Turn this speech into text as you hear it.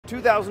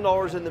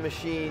$2,000 in the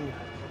machine.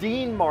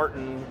 Dean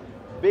Martin,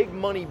 Big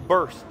Money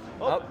Burst.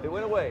 Oh, it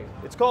went away.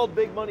 It's called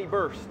Big Money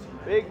Burst.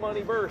 Big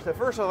Money Burst. At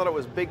first I thought it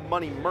was Big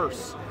Money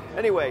Merce.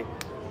 Anyway,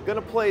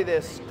 gonna play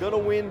this, gonna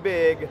win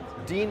big.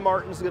 Dean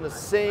Martin's gonna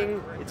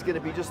sing. It's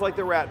gonna be just like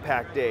the Rat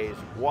Pack days.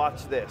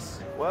 Watch this.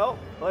 Well,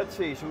 let's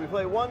see. Should we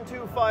play 1,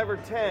 2, 5, or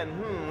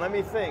 10? Let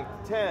me think.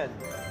 10.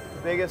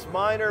 Biggest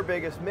minor,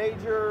 biggest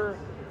major.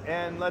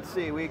 And let's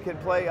see, we can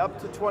play up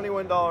to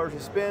 $21 a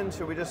spin.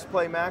 Should we just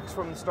play max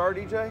from the start,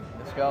 EJ?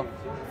 Let's go.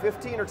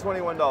 15 or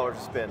 $21 a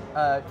spin?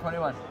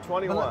 21.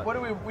 21. But what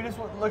are we just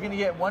looking to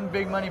get one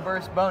Big Money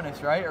Burst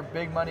bonus, right? Or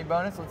Big Money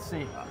bonus? Let's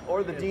see.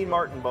 Or the Dean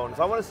Martin bonus.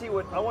 I want to see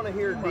what, I want to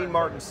hear Dean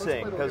Martin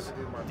sing. Because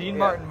Dean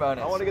Martin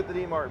bonus. I want to get the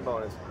Dean Martin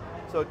bonus.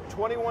 So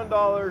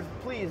 $21,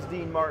 please,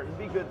 Dean Martin,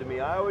 be good to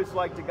me. I always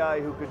liked a guy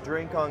who could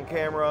drink on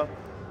camera.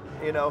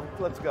 You know,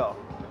 let's go.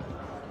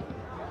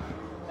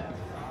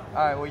 All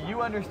right, well,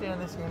 you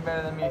understand this game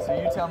better than me, so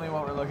you tell me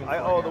what we're looking for.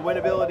 Oh, the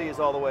winnability is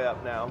all the way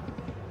up now.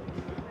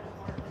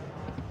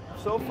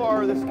 So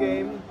far, this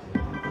game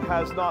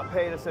has not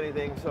paid us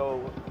anything, so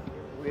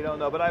we don't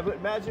know. But I would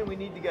imagine we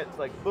need to get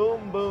like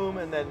boom, boom,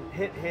 and then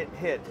hit, hit,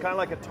 hit. Kind of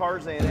like a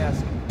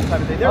Tarzan-esque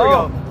type of thing. There we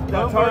go.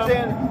 Now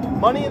Tarzan,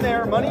 money in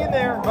there, money in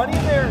there, money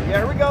in there. Yeah,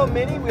 here we go,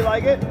 mini, we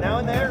like it. Now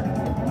in there.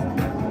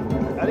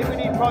 I think we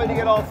need probably to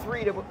get all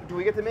three. Do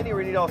we get the mini or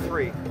we need all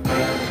three?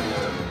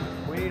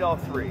 We need all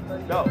three.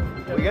 No,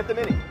 we get the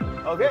mini.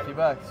 Okay. 50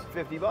 bucks.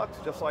 50 bucks,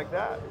 just like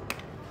that.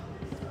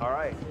 All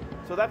right.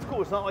 So that's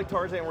cool. It's not like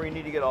Tarzan where you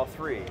need to get all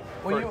three.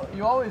 Well,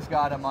 you always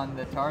got them on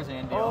the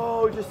Tarzan deal.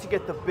 Oh, just to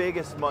get the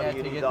biggest money. Yeah,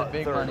 you to need get the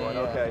big third money, one.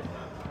 yeah. Okay.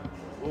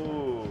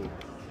 Ooh.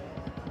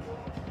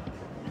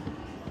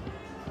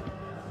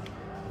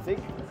 I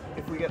think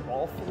if we get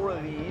all four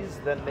of these,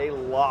 then they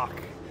lock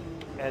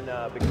and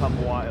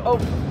become wild. Oh,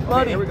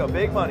 money. Okay, here we go.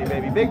 Big money,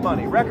 baby. Big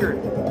money. Record.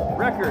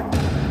 Record.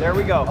 There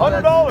we go. Oh,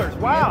 $100.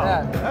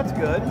 Wow. That's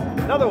good.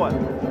 Another one.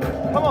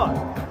 Come on.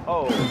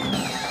 Oh.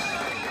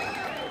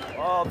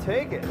 I'll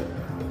take it.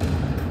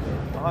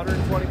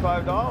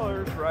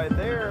 $125 right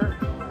there.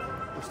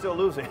 We're still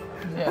losing.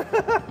 Yeah.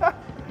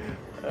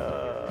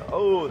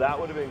 Oh, that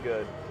would have been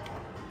good.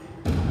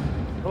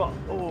 Come on.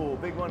 Oh,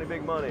 big money,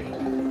 big money.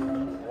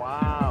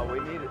 Wow, we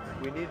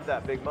needed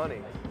that big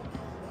money.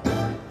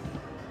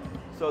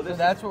 So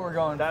that's what we're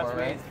going for,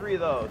 we right? need three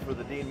of those for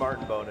the Dean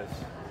Martin bonus.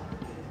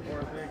 Or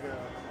a big,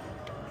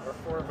 or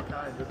four of a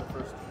kind in the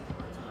first.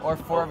 Or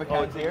four of a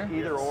kind it's here?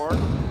 Either or.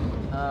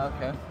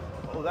 Okay.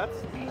 Oh, that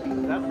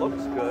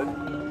looks good.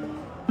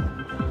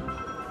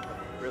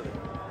 Really?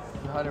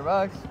 100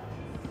 bucks.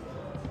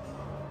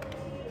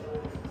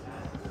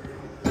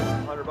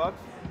 100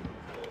 bucks?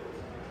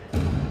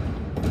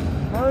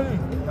 Money.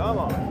 Come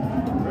on.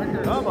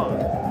 Record. Come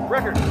on.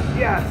 Record.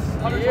 Yes.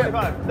 125.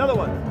 Yeah. Another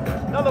one.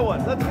 Another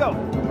one. Let's go.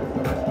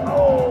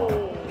 Oh.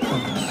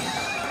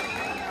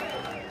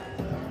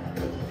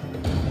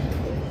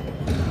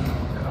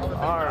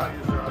 All right.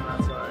 On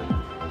that side.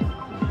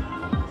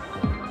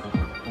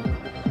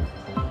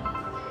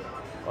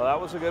 Well, that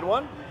was a good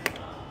one.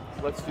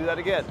 Let's do that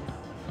again.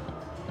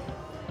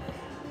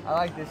 I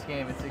like this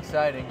game. It's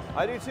exciting.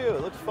 I do too.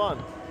 It looks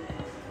fun.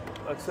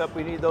 Except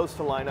we need those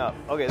to line up.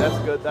 Okay, that's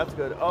good. That's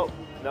good. Oh,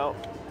 no.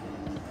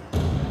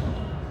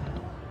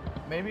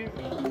 Maybe,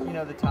 you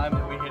know, the time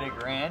that we hit a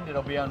grand,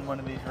 it'll be on one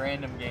of these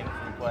random games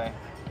we play.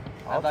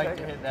 I'd like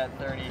to hit that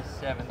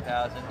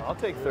 37,000. I'll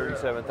take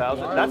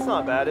 37,000. That's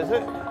not bad, is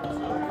it?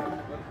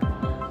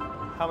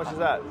 How much is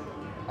that?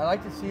 I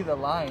like to see the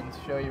lines,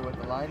 show you what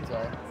the lines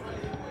are.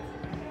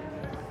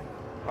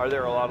 Are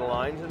there a lot of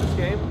lines in this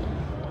game?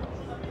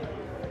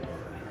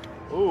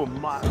 Ooh,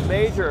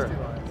 major.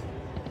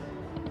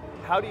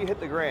 How do you hit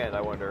the grand, I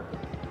wonder?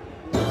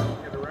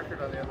 Get a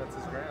record on the end that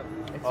says grand.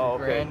 It's a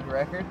okay. grand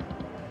record.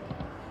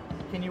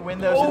 Can you win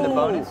those in the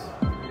bonus?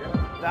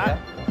 Yeah.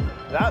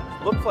 That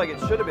looks like it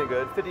should have been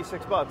good.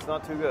 56 bucks,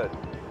 not too good.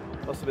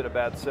 Must have been a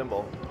bad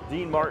symbol.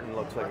 Dean Martin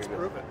looks like Let's a good.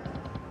 prove it.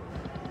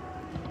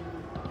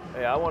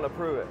 Hey, I want to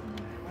prove it.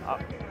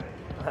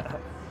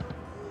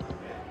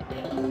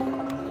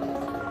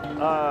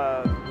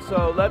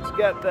 So let's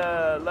get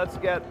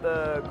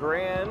the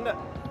grand.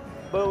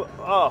 Boom.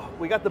 Oh,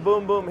 we got the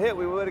boom boom hit.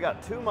 We would have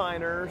got two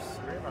minors.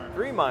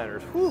 Three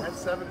minors. Whew. And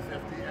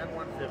 750 and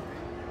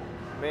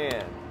 150.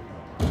 Man.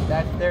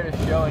 They're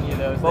just showing you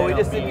those. But we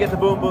just didn't get the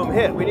boom boom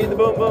hit. We need the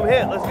boom boom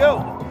hit. Let's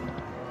go.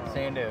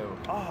 Sando.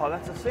 Oh,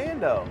 that's a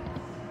Sando.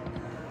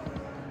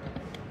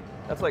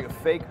 That's like a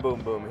fake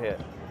boom boom hit.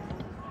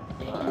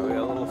 All right, we got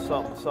a little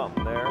something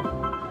something there.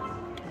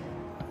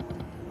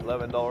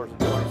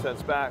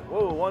 $11.20 back.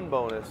 Whoa, one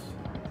bonus.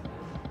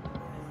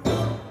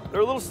 They're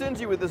a little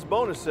stingy with this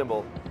bonus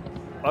symbol.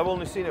 I've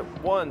only seen it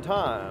one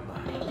time.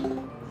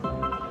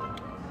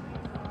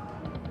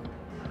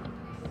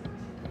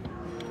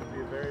 Could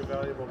be a very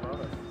valuable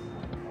bonus.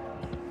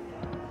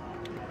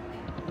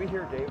 Can we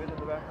hear David in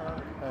the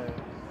background?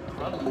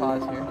 I'll just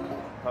pause here.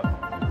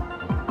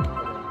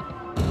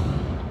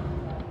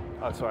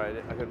 Oh,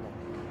 sorry, I couldn't.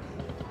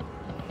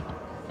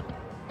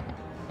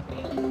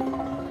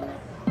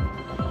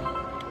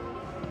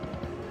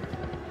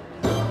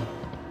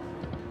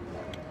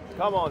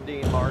 Come on,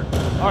 Dean Martin.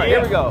 All right,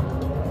 here we go.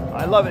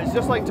 I love it. It's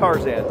just like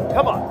Tarzan.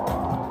 Come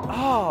on.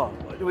 Oh,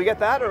 do we get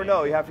that or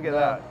no? You have to get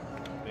that.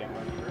 Big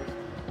money burst.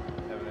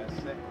 Have an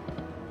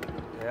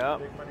S6. Yeah.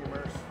 Big money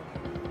burst.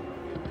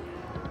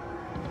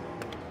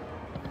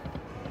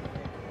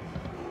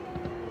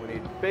 We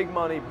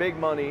need big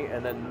money,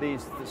 and then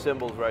these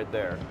symbols right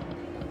there.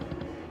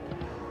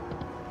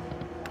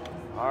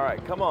 All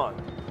right, come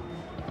on.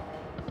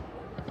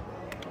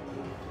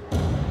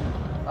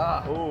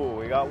 Ah. Ooh,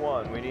 we got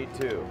one. We need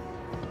two.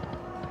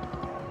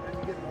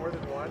 If you get more than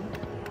one,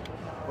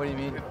 What do you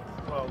mean?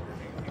 well,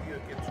 if you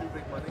get two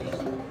big monies,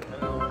 and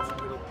it'll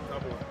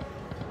double it.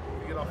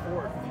 If you get all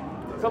four.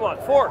 Come on,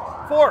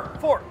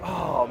 four.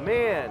 Oh,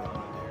 man.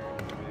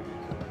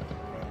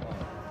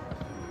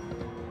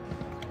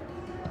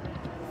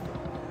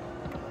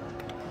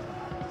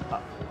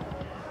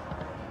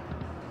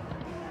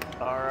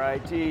 All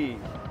righty.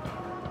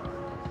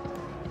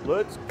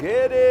 Let's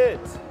get it.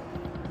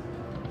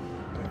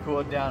 Cool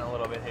it down a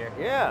little bit here.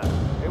 Yeah,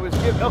 it was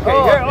good. Okay,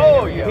 Oh, here. okay,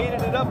 Oh, here we you go.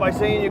 heated it up by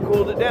saying you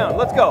cooled it down.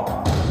 Let's go.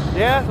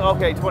 Yeah?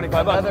 Okay,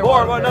 25 bucks. Another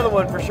More, one for- another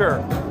one for sure.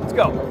 Let's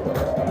go.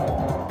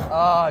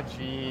 Oh,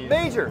 jeez.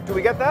 Major. Do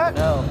we get that?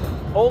 No.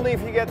 Only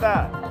if you get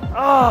that.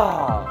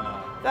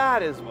 Ah,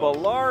 that is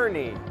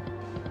Blarney.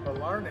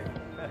 Blarney.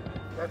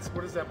 That's,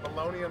 what is that,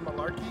 baloney and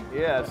malarkey?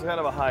 Yeah, it's kind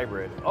of a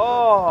hybrid.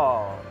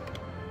 Oh,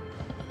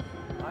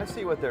 I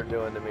see what they're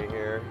doing to me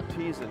here,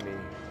 teasing me.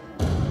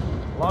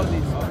 A lot of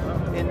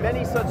these, in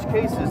many such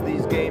cases,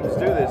 these games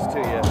do this to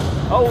you.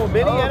 Oh,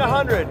 mini Oh, and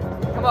 100.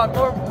 Come on,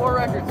 more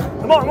records.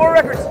 Come on, more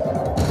records.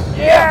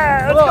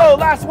 Yeah, let's come go. on.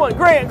 Last one.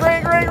 Grand.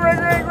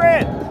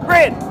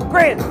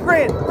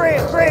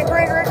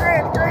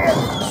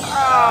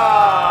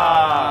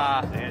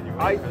 Ah!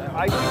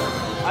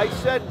 I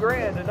said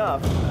grand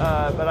enough,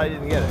 but I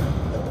didn't get it.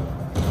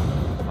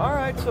 All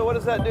right, so what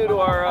does that do to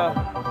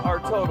our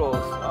totals?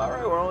 All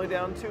right, we're only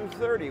down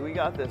 230. We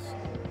got this.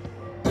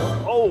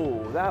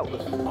 Oh, that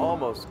was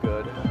almost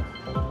good.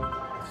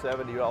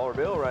 $70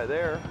 bill right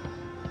there.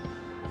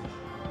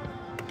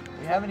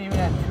 We haven't even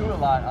had two a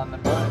lot on the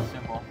bonus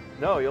symbol.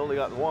 No, you only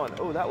got one.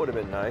 Oh, that would have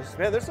been nice.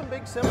 Man, there's some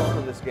big symbols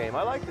in this game.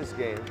 I like this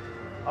game.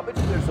 I'll bet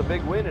you there's a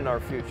big win in our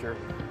future.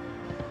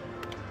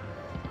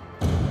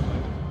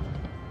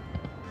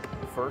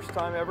 First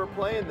time ever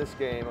playing this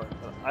game.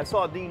 I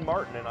saw Dean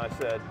Martin and I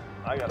said,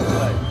 I gotta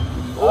play.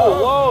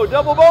 Oh, whoa,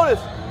 double bonus.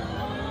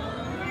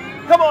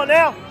 Come on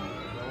now.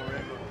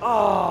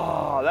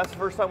 Oh, that's the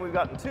first time we've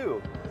gotten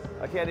two.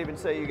 I can't even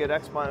say you get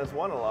X minus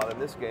one a lot in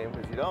this game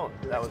because you don't.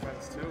 That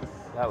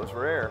was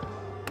rare.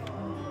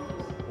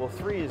 Well,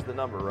 3 is the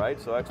number, right?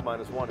 So X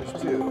minus 1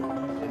 is 2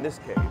 in this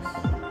case.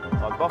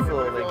 On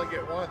Buffalo, If you they only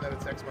get one, then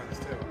it's X minus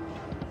 2.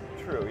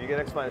 true. You get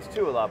X minus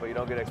 2 a lot, but you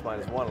don't get X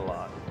minus 1 a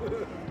lot.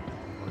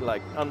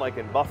 Like, unlike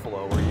in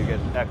Buffalo, where you get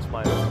X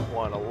minus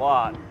 1 a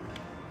lot.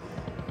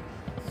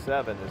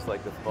 7 is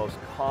like the most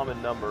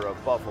common number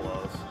of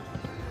buffaloes.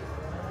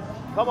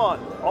 Come on,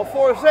 all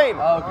 4 the same.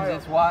 Oh, because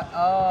it's what?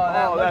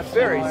 Oh, that's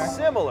very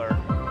similar.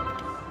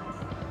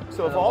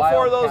 So if all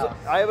 4 of those,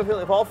 I have a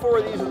feeling if all 4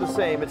 of these are the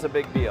same, it's a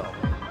big deal.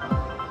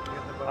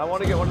 I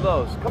want to get one of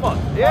those. Come on.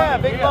 Yeah,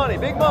 big money,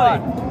 big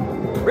money.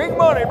 Big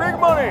money, big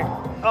money.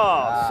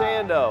 Oh,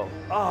 Sando.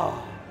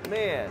 Oh,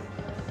 man.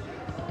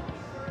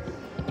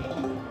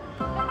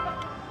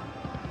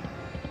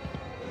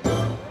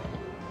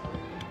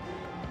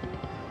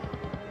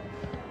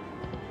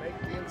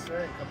 Make Dean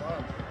sing, come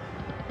on.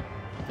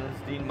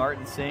 Does Dean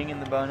Martin sing in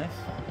the bonus?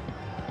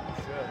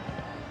 Should.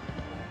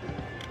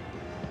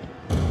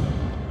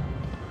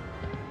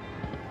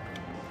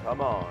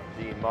 Come on,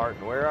 Dean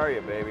Martin. Where are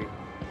you, baby?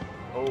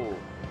 Oh,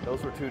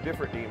 those were 2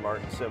 different Dean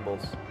Martin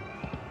symbols.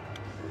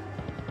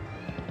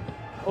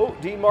 Oh,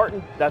 Dean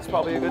Martin. That's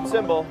probably a good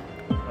symbol.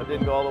 I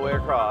didn't go all the way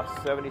across.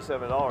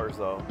 $77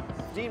 though.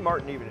 If Dean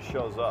Martin even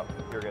shows up,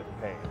 you're getting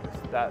paid.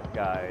 That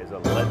guy is a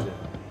legend.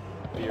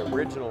 The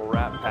original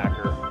Rat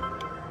Packer.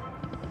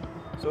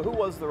 So who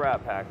was the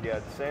Rat Pack? You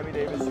had Sammy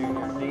Davis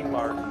Jr., Dean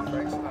Martin,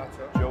 Frank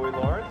Sinatra. Joey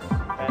Lawrence,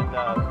 and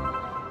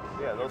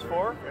yeah, those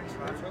 4. Frank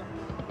Sinatra.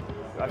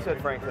 I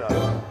said Frank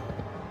Sinatra.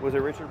 Was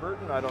it Richard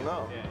Burton? I don't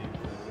know. Yeah,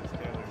 he was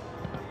Taylor.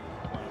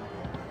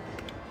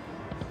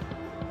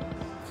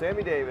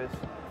 Sammy Davis,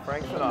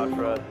 Frank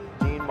Sinatra,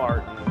 Dean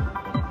Martin.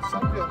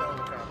 Some people know in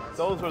the comments.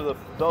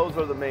 Those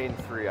are the main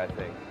 3, I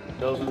think.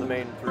 Those are the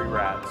main 3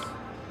 rats.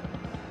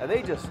 And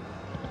they just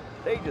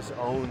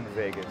owned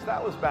Vegas.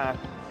 That was back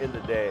in the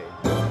day.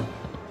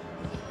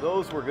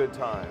 Those were good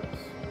times.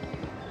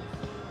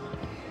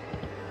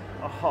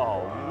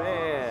 Oh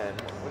man,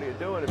 what are you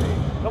doing to me?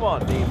 Come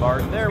on, Dean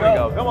Martin. There we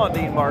go. Come on,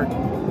 Dean Martin.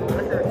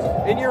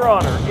 In your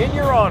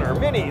honor.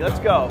 Mini, let's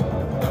go.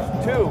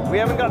 2. We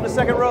haven't gotten the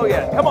second row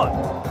yet. Come on.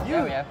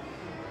 Yeah, we have.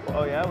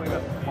 Oh yeah, we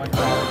got.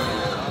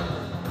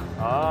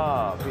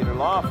 Ah, Peter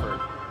Lawford.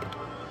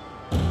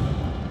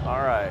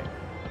 All right.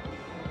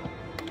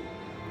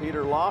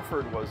 Peter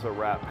Lawford was a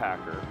Rat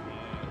Packer.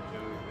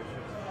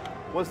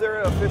 Was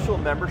there official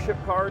membership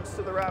cards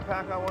to the Rat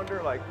Pack, I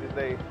wonder? Like, did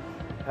they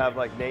have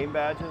like name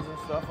badges and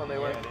stuff when they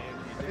went?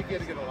 I think he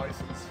had to get a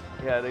license.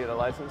 Yeah, to get a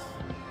license.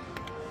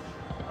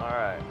 All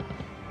right.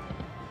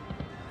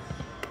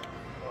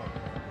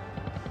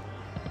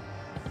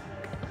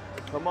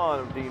 Come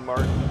on, Dean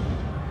Martin.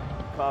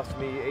 Cost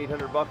me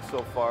 $800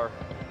 so far.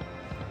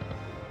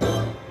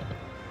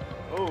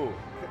 Oh.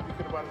 We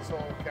could have bought his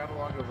whole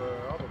catalog of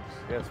albums.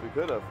 Yes, we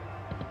could have.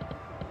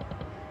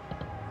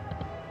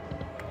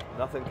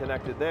 Nothing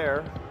connected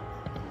there.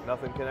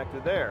 Nothing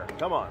connected there.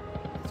 Come on.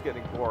 It's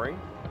getting boring.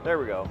 There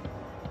we go.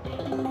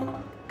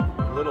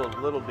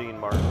 Little Dean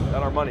Martin.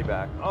 Got our money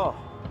back. Oh.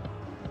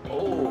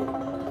 Oh.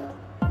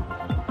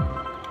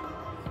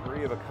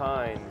 3 of a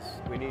kinds.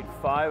 We need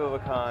 5 of a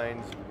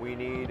kinds. We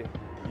need,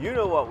 you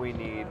know what we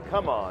need.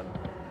 Come on.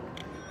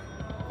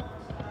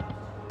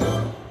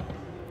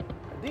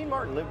 Dean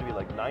Martin lived to be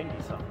like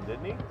 90 something,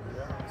 didn't he?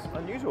 Yeah. It's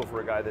unusual for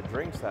a guy that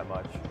drinks that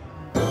much.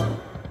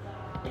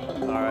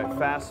 All right,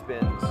 fast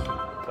spins.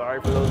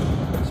 Sorry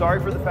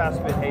for the fast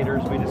spin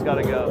haters. We just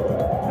gotta go.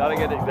 Gotta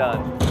get it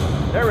done.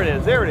 There it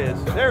is, there it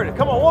is, there it is.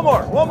 Come on, one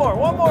more.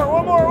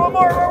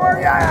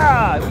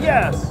 Yeah,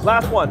 yes.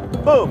 Last one,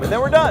 boom, and then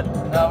we're done.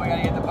 No, we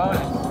gotta get the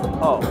bonus.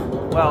 Oh,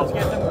 well. Let's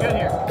get them good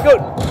here.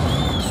 Good.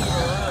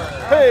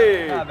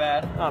 Hey. Not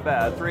bad. Not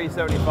bad,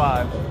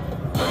 375.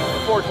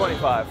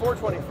 425,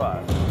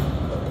 425.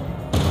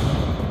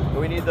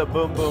 We need the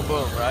boom, boom,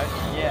 boom, right?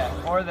 Yeah,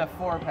 or the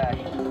 4-pack.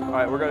 All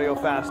right, we're gonna go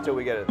fast till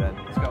we get it then.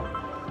 Let's go.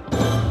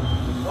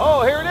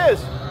 Oh, here it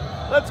is.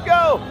 Let's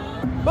go.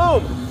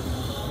 Boom.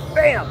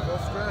 Bam. Go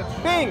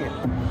stretch. Bing.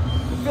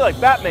 I feel like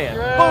Batman.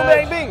 Stretch. Boom,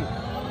 bang, bing.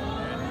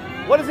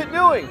 What is it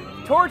doing?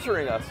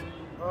 Torturing us.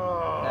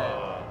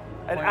 Oh.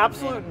 An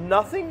absolute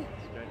nothing?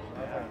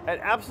 An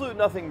absolute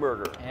nothing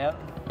burger. Yep.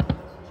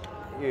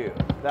 Ew,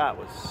 that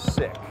was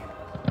sick.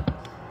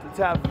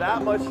 To have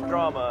that much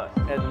drama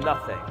and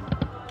nothing.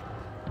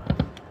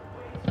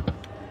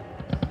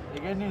 The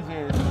good news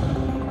is,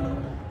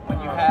 when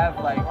you have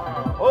like...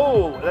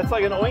 Oh, that's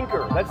like an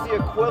oinker. That's the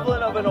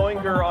equivalent of an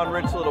oinker on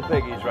Rich Little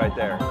Piggies right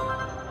there.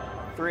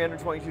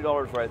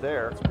 $322 right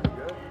there. That's pretty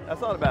good.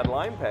 That's not a bad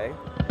line pay.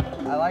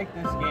 I like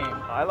this game.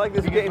 I like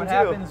this Because game what too.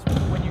 happens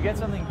when you get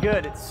something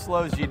good, it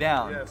slows you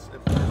down. Yes,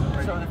 it forces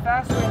you. So the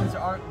fast wins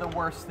aren't the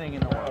worst thing in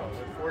the No, world.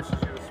 it forces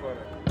you to sweat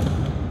it.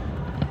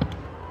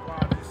 Wow,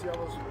 did you see all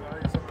those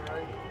values on the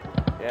right?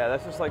 Yeah,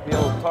 that's just like the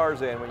old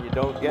Tarzan when you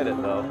don't get it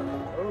though.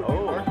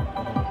 Oh.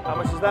 How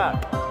much is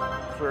that?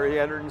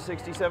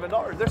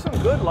 $367. There's some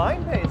good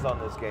line pays on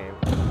this game.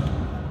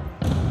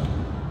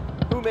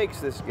 Who makes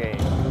this game?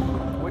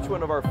 Which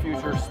one of our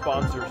future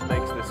sponsors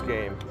makes this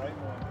game? Right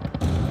one.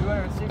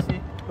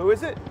 260. Who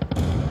is it?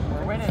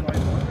 We're winning.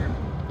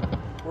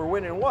 We're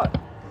winning what?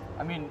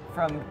 I mean,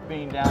 from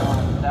being down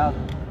on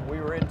 1,000. We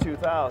were in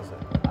 2000.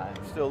 I'm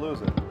Still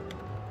losing.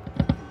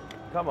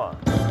 Come on.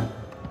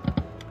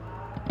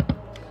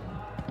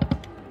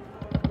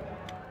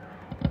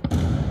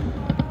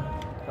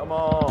 Come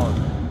on.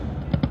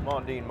 Come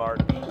on, Dean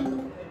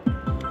Martin.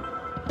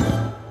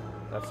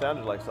 That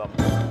sounded like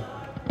something.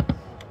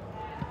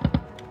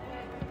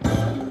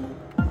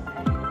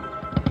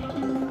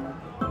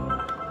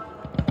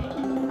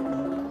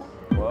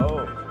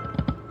 Whoa.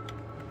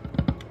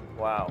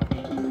 Wow.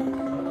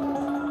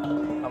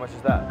 How much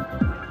is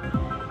that?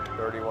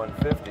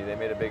 $31.50. They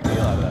made a big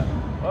deal out of that.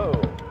 Whoa.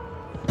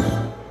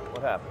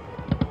 What happened?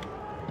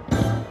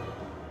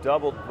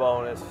 Doubled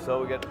bonus,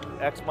 so we get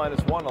X minus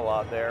 1 a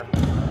lot there.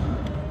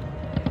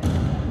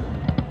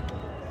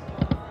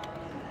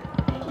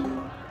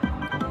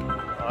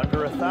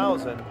 Under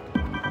 1,000.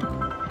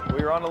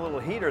 We were on a little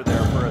heater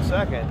there for a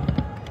second.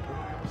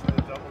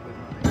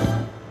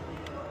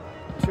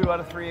 2 out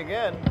of 3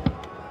 again.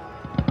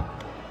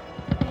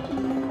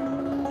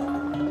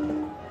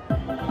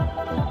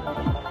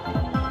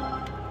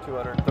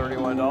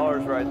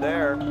 $231 right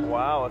there.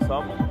 Wow, that's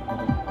something.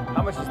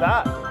 How much is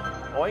that?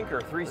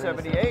 Oinker,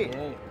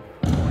 $378.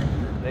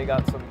 They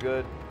got some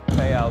good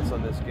payouts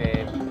on this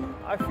game.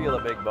 I feel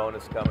a big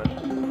bonus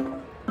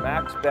coming.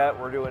 Max bet,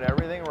 we're doing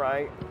everything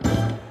right.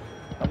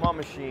 Come on,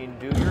 machine,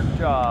 do your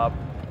job.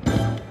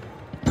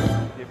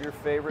 Give your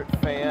favorite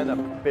fan a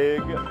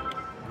big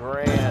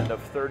grand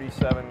of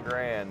 37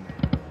 grand.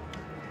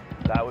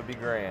 That would be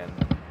grand.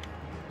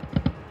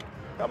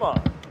 Come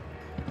on.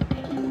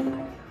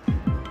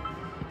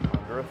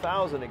 Under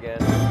 1,000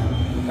 again.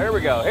 Here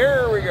we go,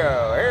 here we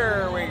go,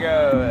 here we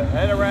go.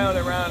 And around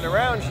and around and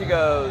around she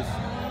goes.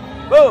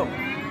 Boom.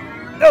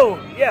 Oh,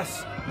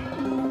 yes.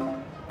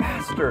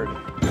 Bastard.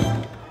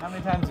 How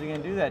many times are you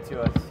going to do that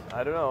to us?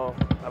 I don't know.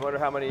 I wonder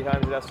how many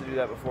times it has to do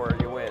that before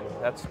you win.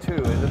 That's 2,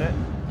 isn't it?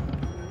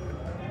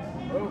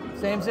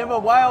 Same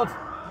symbol, wild.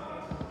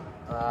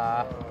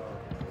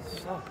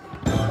 Suck.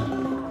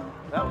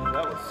 That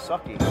was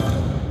sucky.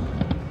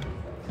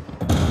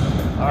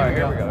 All right,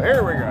 here we go.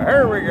 Here we go.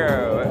 Here we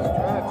go.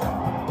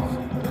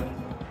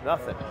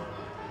 Nothing.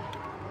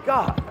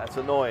 God, that's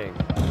annoying.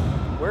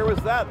 Where was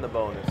that in the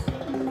bonus?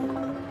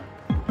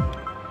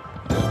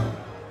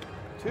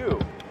 2.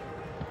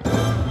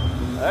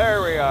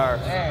 There we are.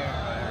 There.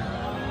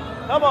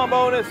 Come on,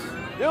 bonus.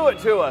 Do it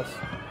to us.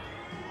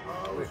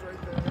 Oh, it's right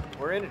there.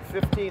 We're in at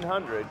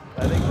 1,500.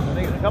 I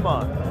think, come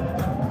on.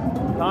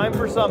 Time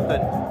for something.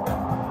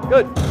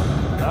 Good.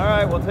 All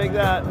right, we'll take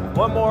that.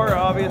 One more,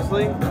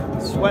 obviously.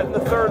 Sweating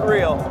the third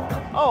reel.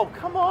 Oh,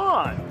 come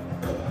on.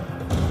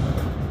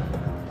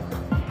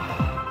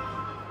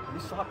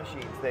 These slot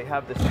machines, they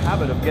have this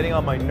habit of getting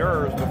on my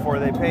nerves before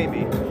they pay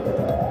me.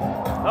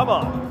 Come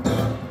on.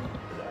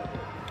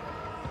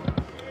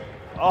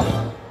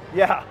 Oh,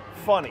 yeah,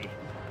 funny.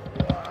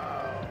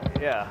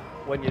 Yeah,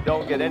 when you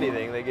don't get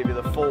anything, they give you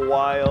the full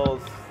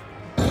wiles.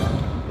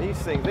 These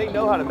things, they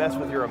know how to mess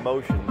with your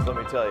emotions, let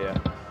me tell you.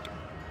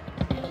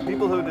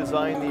 People who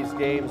design these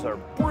games are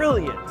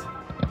brilliant.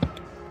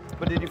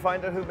 But did you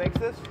find out who makes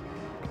this?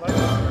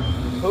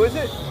 Who is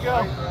it?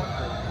 Go.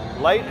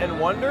 Light and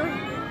Wonder?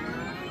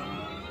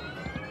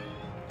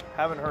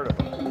 Haven't heard of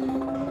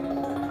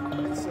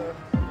them. It's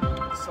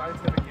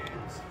Scientific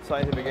Games.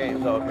 Scientific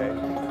Games, oh,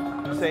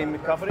 okay. Same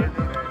company?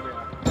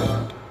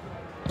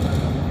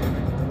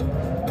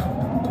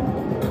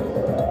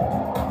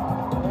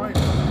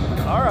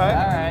 All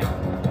right.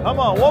 Come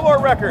on, one more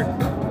record.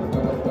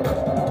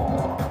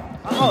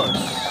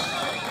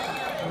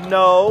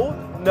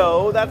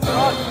 No, that's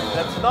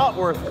not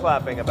worth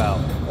clapping about.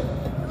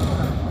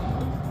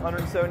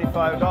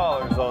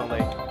 $175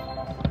 only.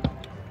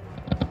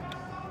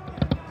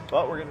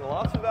 But we're getting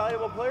lots of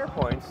valuable player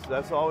points.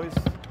 That's always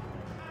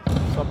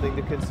something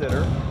to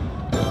consider.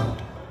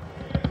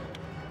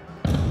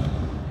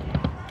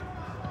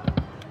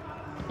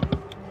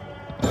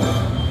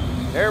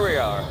 There we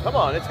are. Come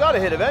on, it's got to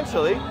hit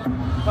eventually.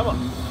 Come on.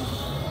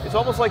 It's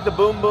almost like the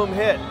boom boom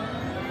hit.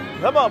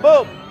 Come on,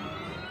 boom.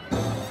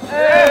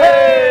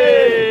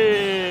 Hey!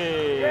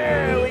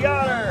 Yeah, we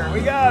got her.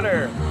 We got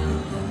her.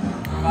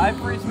 5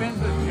 free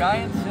spins with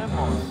giant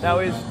symbols. Now,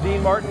 is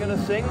Dean Martin going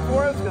to sing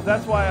for us? Because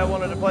that's why I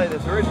wanted to play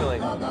this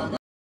originally.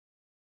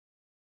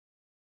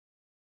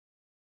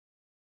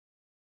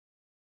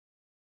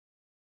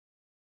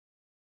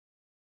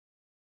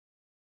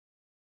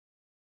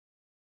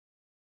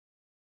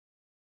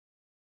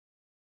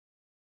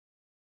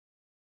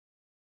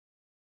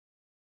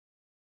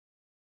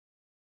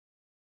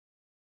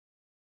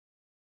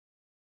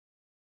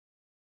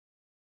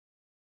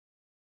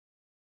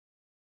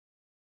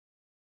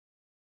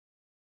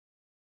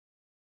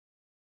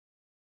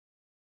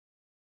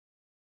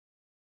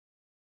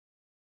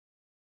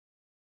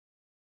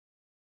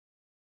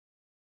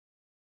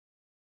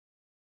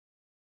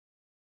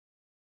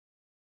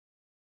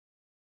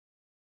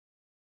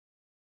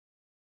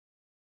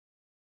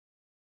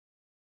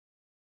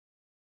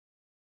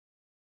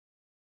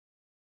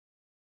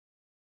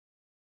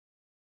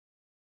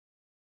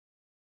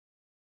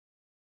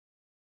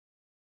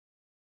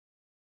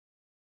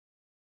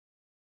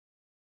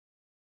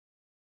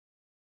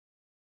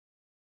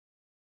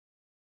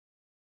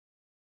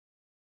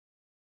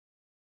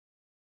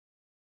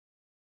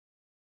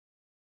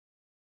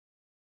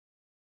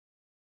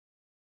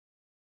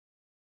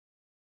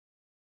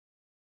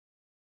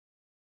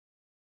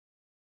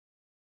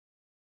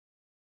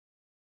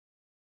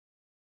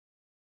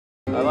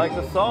 I like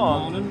the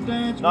song.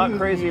 Not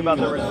crazy about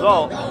the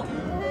result. I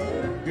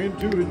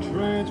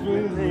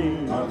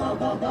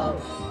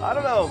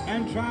don't know.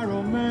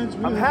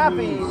 I'm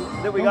happy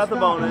that we got the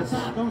bonus.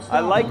 I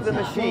like the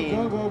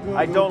machine.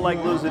 I don't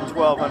like losing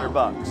 1,200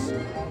 bucks.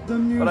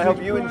 But I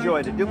hope you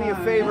enjoyed it. Do me a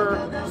favor,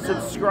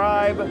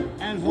 subscribe.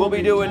 We'll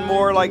be doing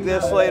more like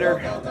this later.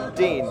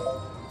 Dean,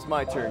 it's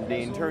my turn,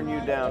 Dean. Turn you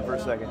down for a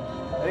second.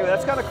 Anyway,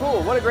 that's kind of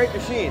cool. What a great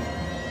machine.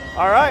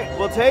 All right,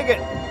 we'll take it.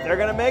 They're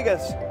going to make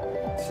us.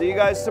 See you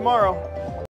guys tomorrow.